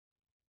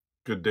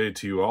Good day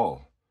to you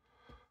all,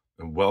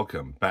 and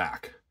welcome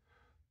back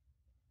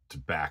to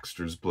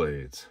Baxter's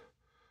Blades,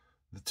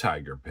 the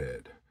Tiger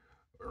Pit.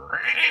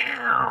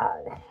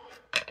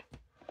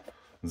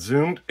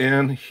 Zoomed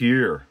in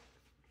here.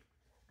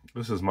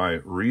 This is my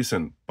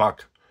recent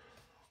buck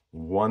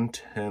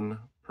 110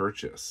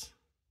 purchase.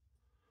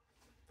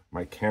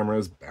 My camera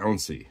is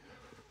bouncy.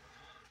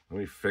 Let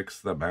me fix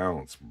the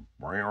bounce.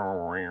 I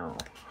don't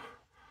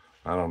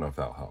know if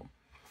that'll help.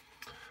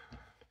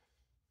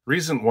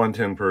 Recent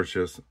 110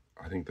 purchase.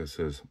 I think this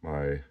is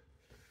my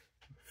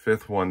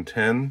fifth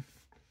 110.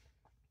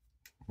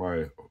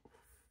 My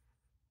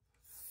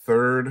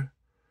third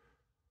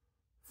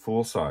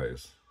full size.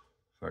 Is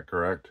that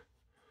correct?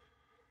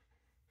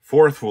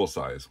 Fourth full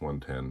size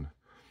 110.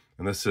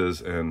 And this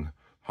is in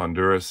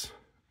Honduras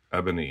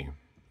Ebony.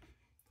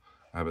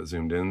 I have it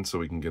zoomed in so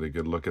we can get a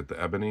good look at the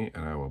Ebony,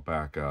 and I will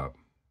back up.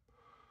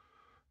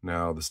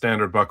 Now, the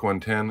standard buck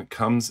 110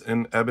 comes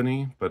in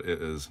Ebony, but it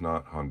is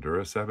not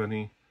Honduras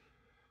Ebony.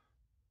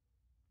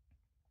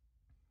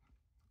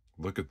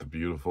 Look at the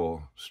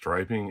beautiful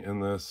striping in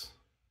this.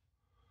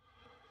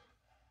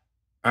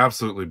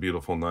 Absolutely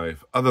beautiful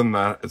knife. Other than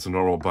that, it's a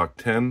normal buck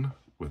 10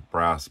 with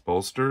brass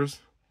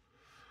bolsters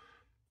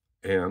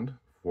and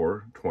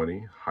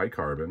 420 high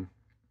carbon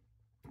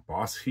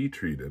Boss heat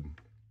treated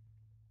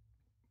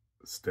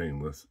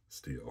stainless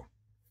steel.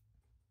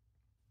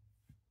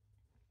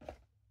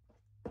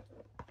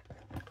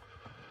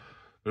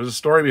 There's a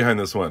story behind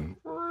this one.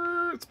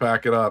 Let's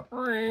back it up.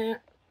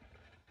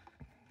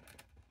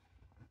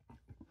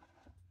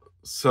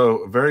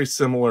 So, very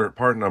similar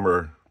part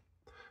number.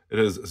 It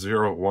is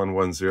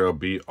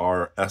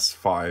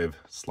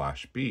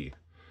 0110BRS5/B.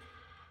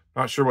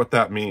 Not sure what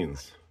that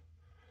means.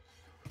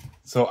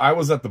 So, I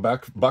was at the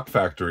buck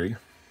factory.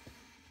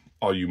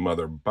 All you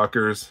mother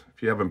buckers,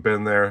 if you haven't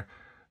been there,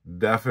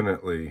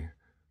 definitely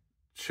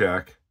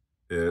check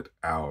it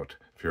out.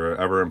 If you're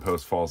ever in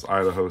Post Falls,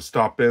 Idaho,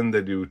 stop in.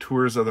 They do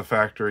tours of the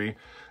factory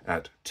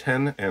at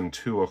 10 and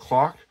 2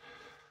 o'clock.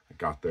 I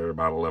got there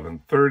about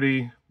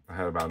 11:30. I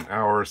had about an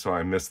hour, so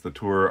I missed the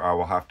tour. I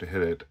will have to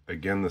hit it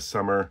again this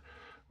summer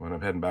when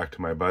I'm heading back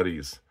to my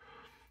buddies.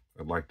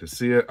 I'd like to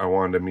see it. I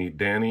wanted to meet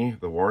Danny,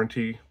 the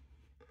warranty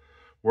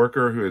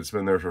worker, who has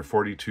been there for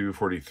 42,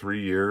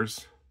 43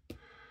 years.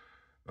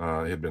 He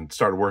had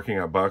started working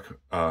at Buck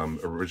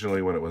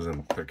originally when it was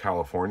in the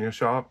California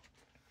shop,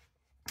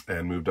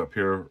 and moved up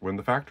here when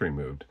the factory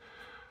moved.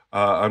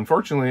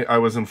 Unfortunately, I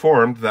was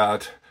informed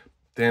that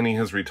Danny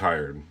has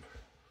retired.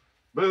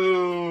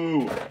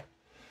 Boo!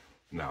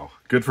 No,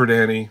 good for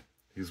Danny.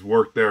 He's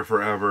worked there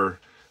forever.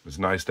 It was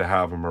nice to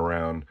have him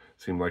around.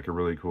 Seemed like a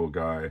really cool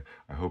guy.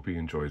 I hope he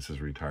enjoys his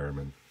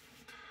retirement.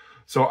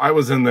 So I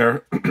was in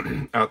there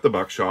at the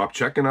buck shop,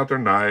 checking out their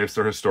knives,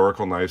 their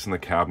historical knives in the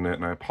cabinet,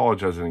 and I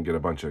apologize I didn't get a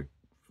bunch of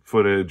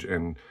footage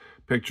and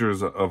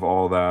pictures of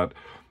all that.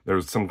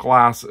 There's some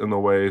glass in the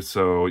way,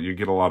 so you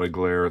get a lot of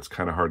glare. It's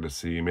kind of hard to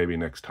see. Maybe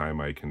next time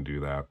I can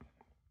do that.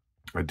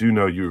 I do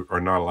know you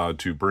are not allowed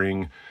to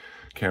bring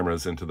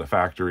cameras into the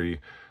factory,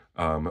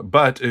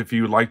 but if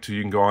you like to,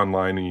 you can go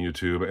online and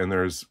YouTube, and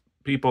there's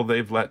people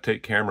they've let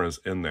take cameras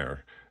in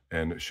there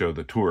and show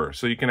the tour.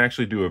 So you can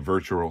actually do a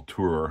virtual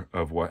tour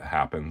of what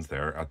happens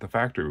there at the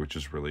factory, which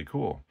is really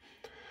cool.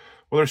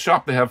 Well, their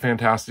shop, they have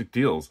fantastic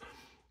deals.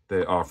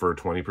 They offer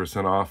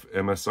 20% off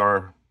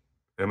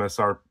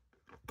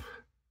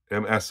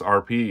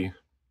MSRP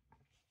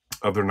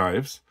of their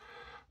knives.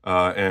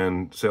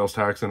 And sales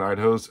tax in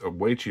Idaho is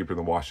way cheaper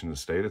than Washington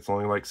State. It's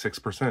only like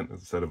 6%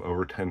 instead of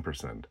over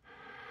 10%.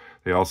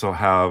 They also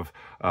have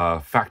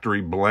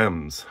factory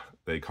blems,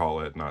 they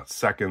call it. Not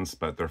seconds,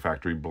 but they're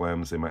factory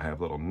blems. They might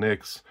have little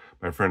nicks.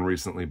 My friend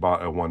recently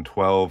bought a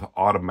 112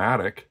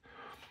 automatic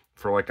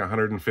for like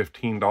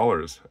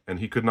 $115, and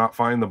he could not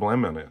find the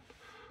blem in it.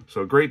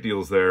 So great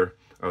deals there.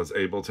 I was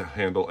able to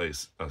handle a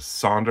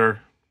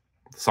saunter,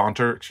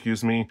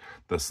 the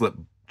slip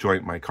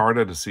joint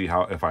micarta to see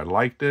if I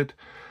liked it.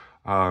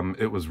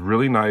 It was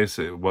really nice.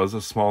 It was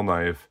a small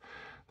knife.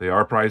 They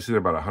are priced at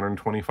about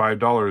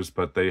 $125,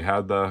 but they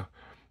had the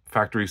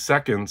factory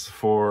seconds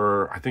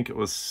for, I think it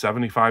was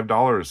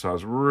 $75. So I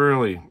was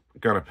really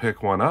going to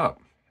pick one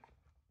up.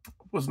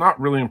 Was not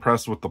really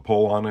impressed with the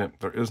pull on it.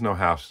 There is no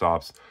half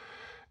stops.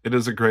 It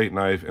is a great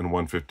knife in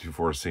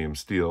 154 seam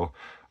steel.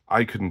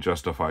 I couldn't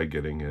justify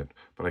getting it,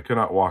 but I could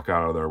not walk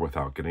out of there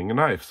without getting a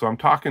knife. So I'm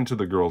talking to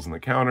the girls in the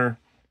counter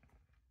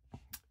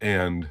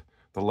and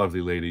the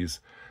lovely ladies.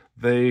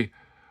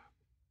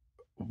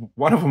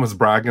 One of them was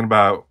bragging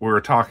about, we were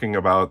talking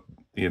about,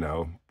 you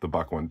know, the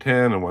buck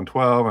 110 and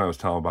 112, and I was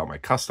telling about my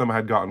custom I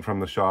had gotten from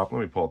the shop. Let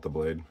me pull out the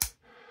blade.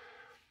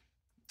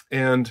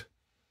 And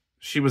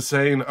she was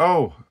saying,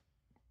 oh,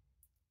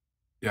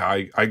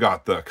 yeah, I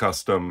got the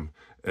custom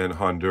in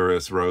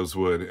Honduras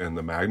rosewood and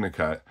the Magna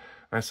Cut.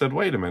 I said,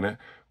 wait a minute,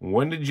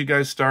 when did you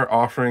guys start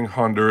offering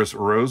Honduras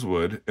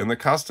rosewood in the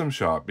custom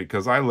shop?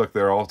 Because I look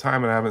there all the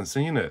time and I haven't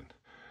seen it.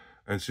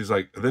 And she's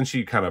like, then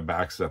she kind of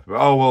backs up.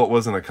 Oh, well, it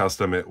wasn't a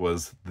custom. It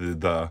was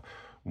the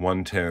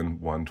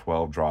 110,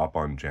 112 drop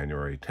on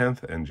January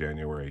 10th and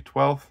January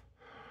 12th.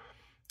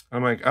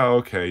 I'm like, oh,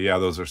 okay, yeah,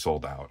 those are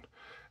sold out.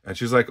 And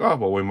she's like, oh,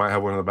 well, we might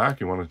have one in the back.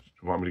 You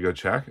want me to go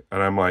check?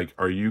 And I'm like,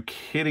 are you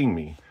kidding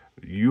me?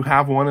 You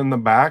have one in the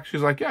back?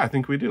 She's like, yeah, I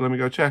think we do. Let me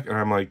go check. And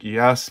I'm like,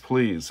 yes,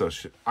 please. So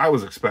I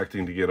was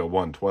expecting to get a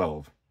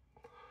 112.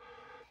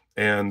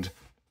 And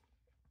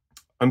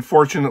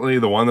unfortunately,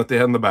 the one that they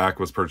had in the back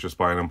was purchased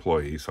by an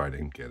employee, so I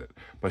didn't get it.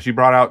 But she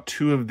brought out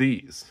 2 of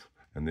these.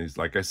 And these,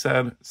 like I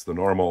said, it's the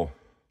normal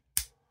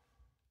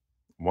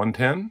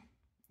 110.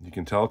 You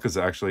can tell because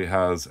it actually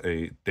has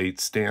a date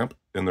stamp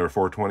in their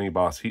 420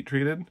 Boss Heat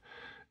Treated.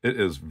 It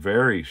is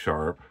very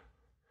sharp.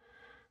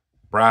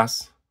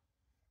 Brass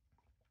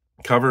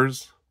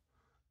covers,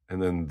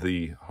 and then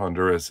the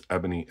Honduras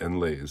ebony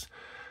inlays.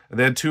 And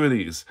they had 2 of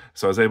these,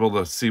 so I was able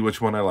to see which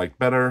one I like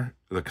better,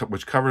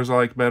 which covers I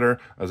like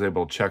better. I was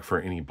able to check for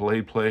any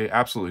blade play.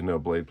 Absolutely no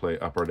blade play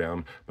up or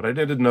down. But I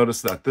did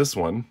notice that this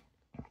one,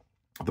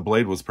 the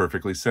blade was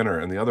perfectly center,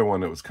 and the other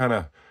one, it was kind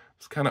of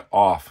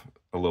off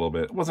a little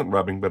bit. It wasn't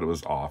rubbing, but it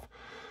was off.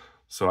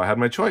 So I had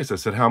my choice. I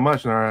said, how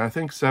much? And I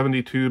think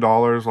 $72,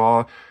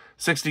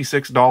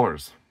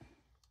 $66.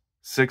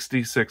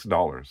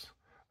 $66.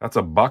 That's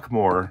a buck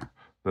more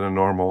than a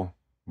normal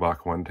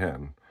buck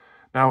 110.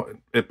 Now,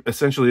 it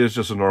essentially is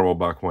just a normal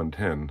buck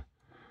 110,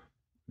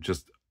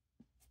 just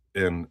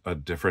in a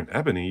different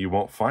ebony you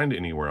won't find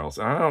anywhere else.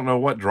 And I don't know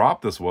what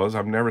drop this was.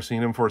 I've never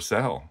seen him for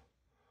sale.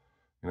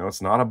 You know,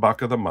 it's not a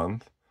buck of the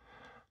month.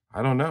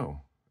 I don't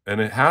know. And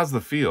it has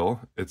the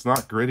feel, it's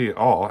not gritty at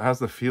all, it has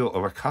the feel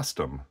of a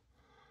custom.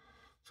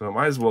 So it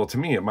might as well, to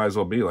me, it might as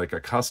well be like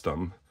a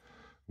custom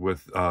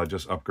with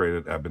just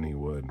upgraded ebony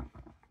wood.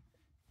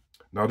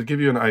 Now, to give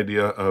you an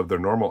idea of their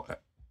normal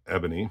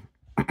ebony,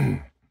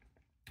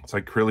 it's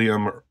like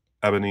Trillium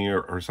ebony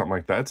or something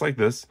like that. It's like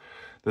this.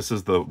 This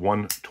is the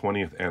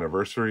 120th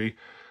anniversary.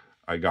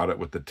 I got it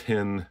with the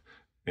tin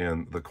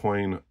and the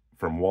coin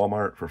from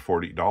Walmart for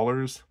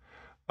 $40.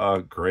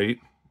 Great.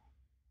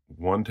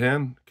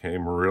 110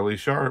 came really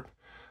sharp.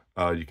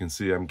 You can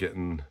see I'm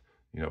getting,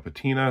 you know,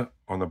 patina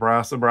on the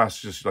brass. The brass,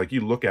 just like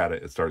you look at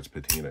it, it starts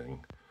patinaing.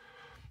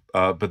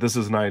 But this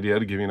is an idea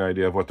to give you an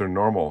idea of what their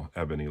normal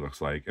ebony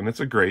looks like. And it's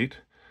a great.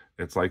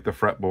 It's like the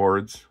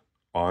fretboards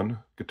on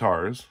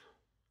guitars.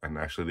 And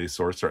actually, they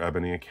source their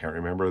ebony. I can't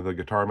remember the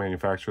guitar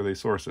manufacturer they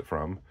source it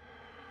from.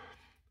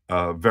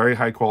 Very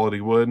high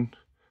quality wood.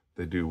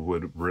 They do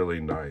wood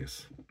really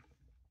nice.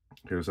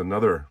 Here's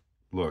another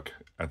look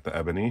at the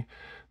ebony.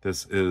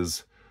 This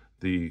is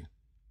the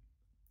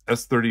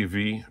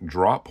S30V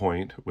drop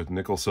point with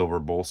nickel silver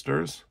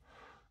bolsters.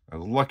 I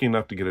was lucky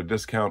enough to get a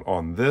discount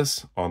on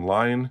this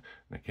online,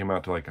 and it came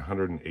out to like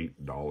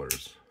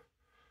 $108.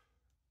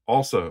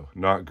 Also,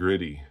 not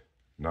gritty.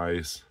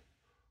 Nice.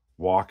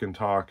 Walk and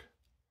talk.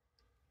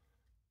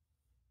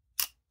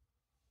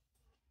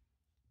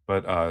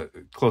 But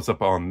close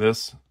up on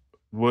this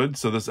wood.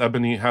 So this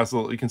ebony has,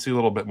 you can see a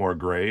little bit more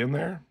gray in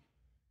there,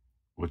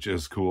 which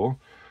is cool.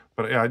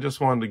 But yeah, I just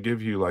wanted to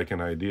give you like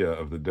an idea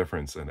of the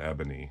difference in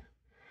ebony.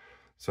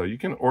 So you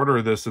can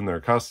order this in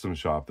their custom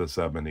shop, this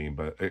ebony,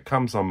 but it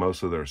comes on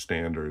most of their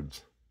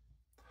standards.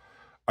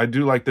 I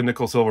do like the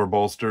nickel silver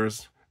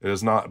bolsters. It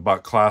is not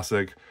buck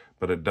classic,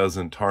 but it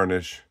doesn't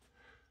tarnish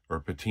or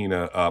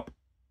patina up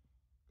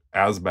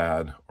as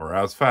bad or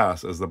as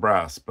fast as the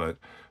brass. But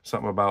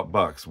something about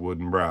bucks, wood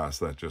and brass,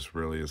 that just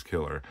really is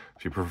killer.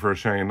 If you prefer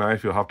sharing a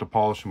knife, you'll have to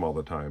polish them all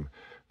the time.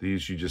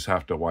 These you just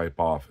have to wipe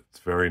off. It's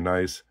very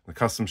nice. In the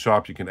custom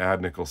shop, you can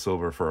add nickel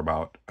silver for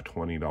about a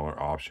 $20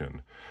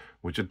 option,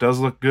 which it does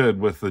look good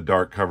with the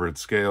dark covered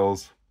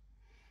scales.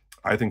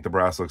 I think the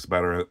brass looks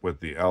better with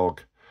the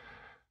elk.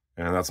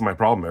 And that's my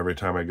problem. Every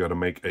time I go to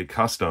make a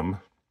custom,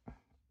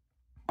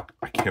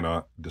 I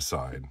cannot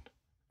decide.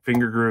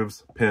 Finger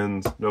grooves,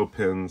 pins, no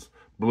pins,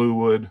 blue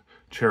wood,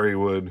 cherry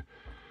wood,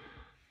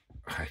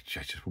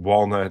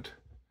 walnut,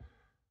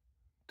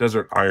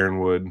 desert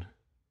ironwood,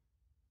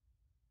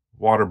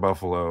 water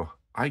buffalo.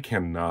 I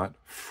cannot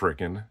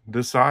frickin'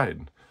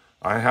 decide.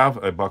 I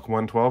have a buck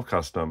 112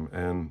 custom,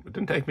 and it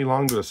didn't take me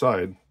long to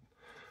decide.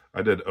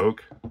 I did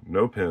oak,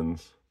 no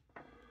pins,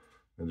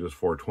 and just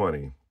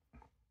 420.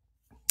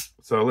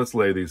 So let's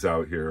lay these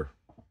out here.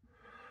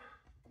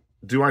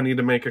 Do I need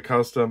to make a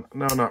custom?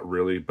 No, not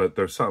really, but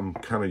there's something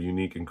kind of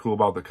unique and cool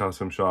about the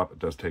custom shop. It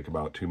does take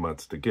about 2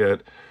 months to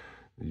get.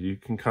 You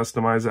can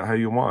customize it how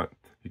you want.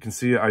 You can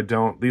see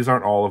these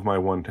aren't all of my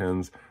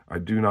 110s. I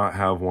do not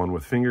have one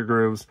with finger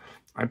grooves.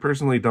 I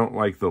personally don't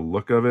like the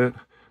look of it,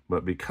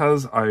 but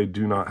because I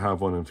do not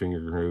have one in finger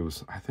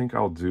grooves, I think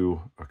I'll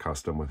do a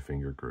custom with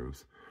finger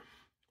grooves.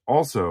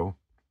 Also,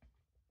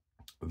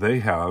 they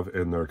have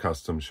in their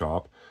custom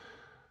shop,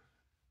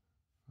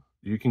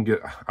 you can get,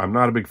 I'm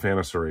not a big fan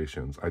of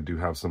serrations. I do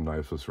have some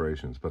knives with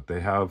serrations, but they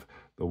have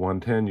the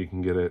 110, you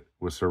can get it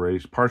with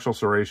partial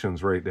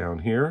serrations right down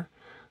here.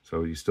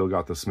 So you still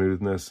got the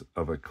smoothness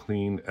of a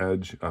clean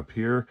edge up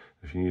here.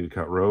 If you need to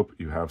cut rope,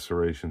 you have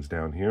serrations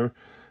down here.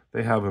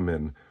 They have them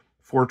in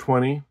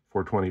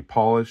 420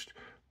 polished.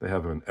 They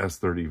have an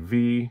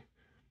S30V,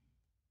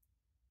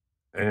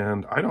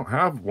 And I don't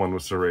have one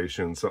with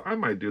serration, so I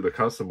might do the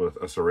custom with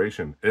a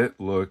serration. It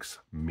looks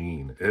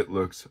mean. It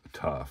looks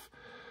tough.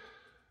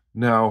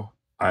 Now,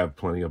 I have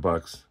plenty of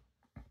bucks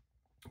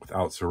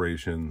without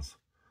serrations.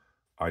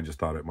 I just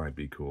thought it might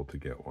be cool to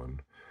get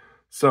one.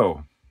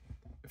 So,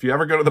 if you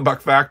ever go to the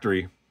buck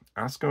factory,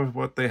 ask them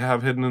what they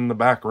have hidden in the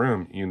back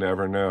room. You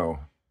never know.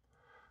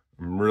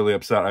 I'm really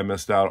upset I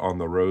missed out on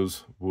the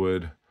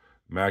rosewood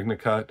Magna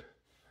Cut.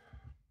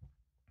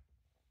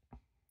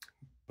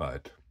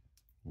 But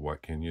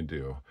what can you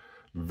do?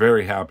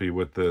 Very happy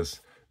with this.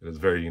 It is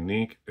very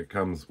unique. It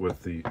comes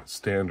with the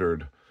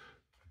standard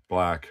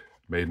black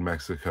made in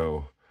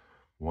Mexico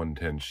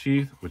 110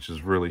 sheath, which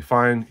is really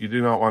fine. You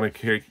do not want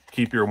to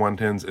keep your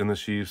 110s in the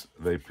sheaths.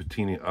 They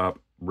patina up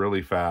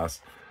really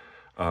fast.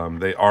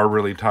 They are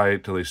really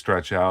tight till they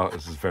stretch out.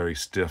 This is very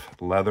stiff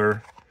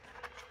leather.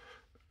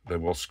 They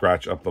will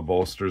scratch up the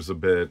bolsters a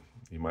bit.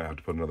 You might have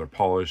to put another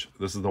polish.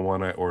 This is the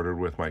one I ordered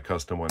with my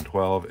custom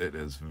 112. It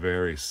is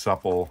very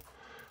supple,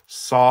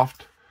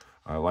 soft.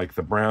 I like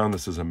the brown.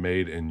 This is a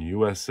made in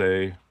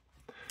USA.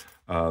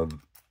 The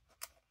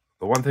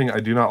one thing I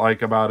do not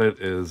like about it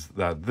is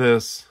that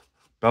this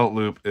belt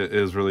loop, it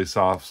is really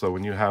soft. So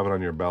when you have it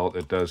on your belt,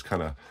 it does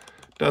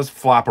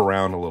flap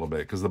around a little bit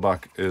because the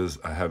buck is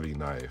a heavy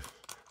knife.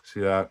 See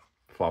that?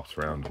 Flops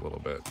around a little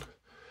bit.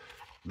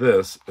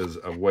 This is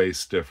a way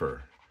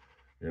stiffer.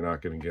 You're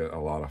not going to get a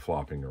lot of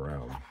flopping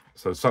around.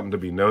 So something to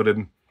be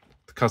noted.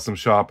 The custom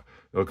shop,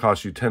 it'll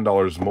cost you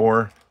 $10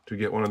 more to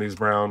get one of these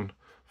brown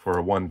for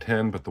a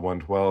 110, but the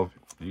 112,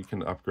 you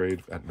can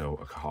upgrade at no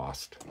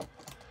cost.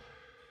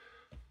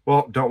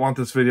 Well, don't want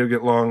this video to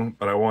get long,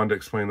 but I wanted to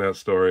explain that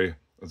story. I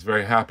was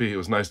very happy. It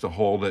was nice to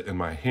hold it in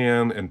my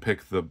hand and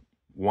pick the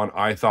one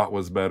I thought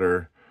was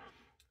better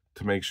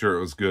to make sure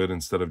it was good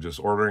instead of just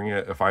ordering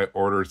it. If I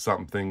order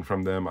something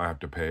from them, I have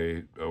to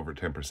pay over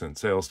 10%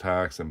 sales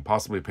tax and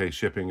possibly pay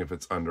shipping if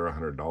it's under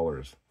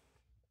 $100.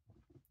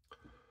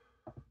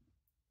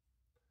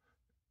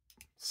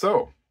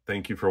 So,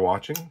 thank you for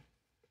watching.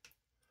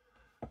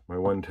 My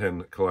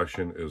 110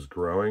 collection is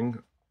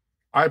growing.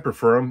 I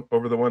prefer them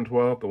over the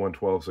 112. The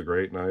 112 is a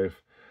great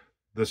knife.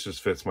 This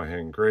just fits my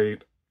hand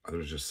great.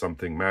 There's just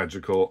something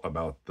magical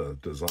about the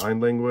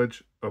design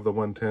language of the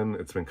 110.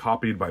 It's been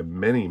copied by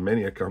many,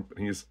 many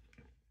companies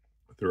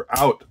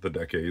throughout the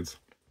decades.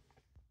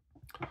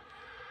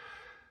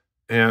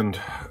 And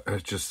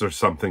it's just, there's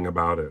something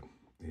about it.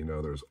 You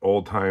know, there's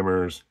old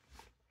timers,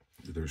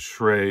 there's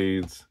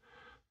Schrades,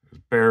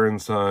 there's Baron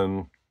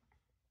Son.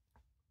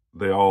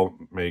 They all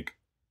make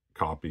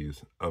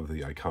copies of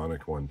the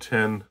iconic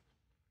 110.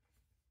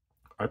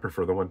 I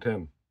prefer the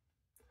 110.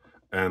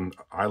 And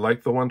I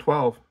like the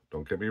 112.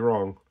 Don't get me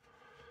wrong.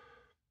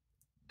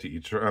 To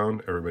each their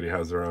own. Everybody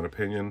has their own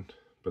opinion.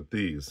 But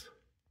these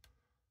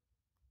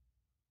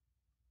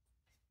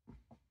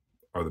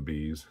are the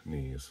bee's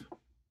knees.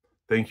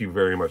 Thank you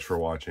very much for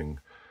watching.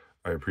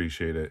 I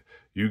appreciate it.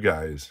 You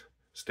guys,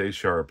 stay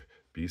sharp,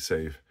 be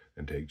safe,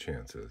 and take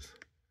chances.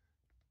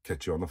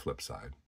 Catch you on the flip side.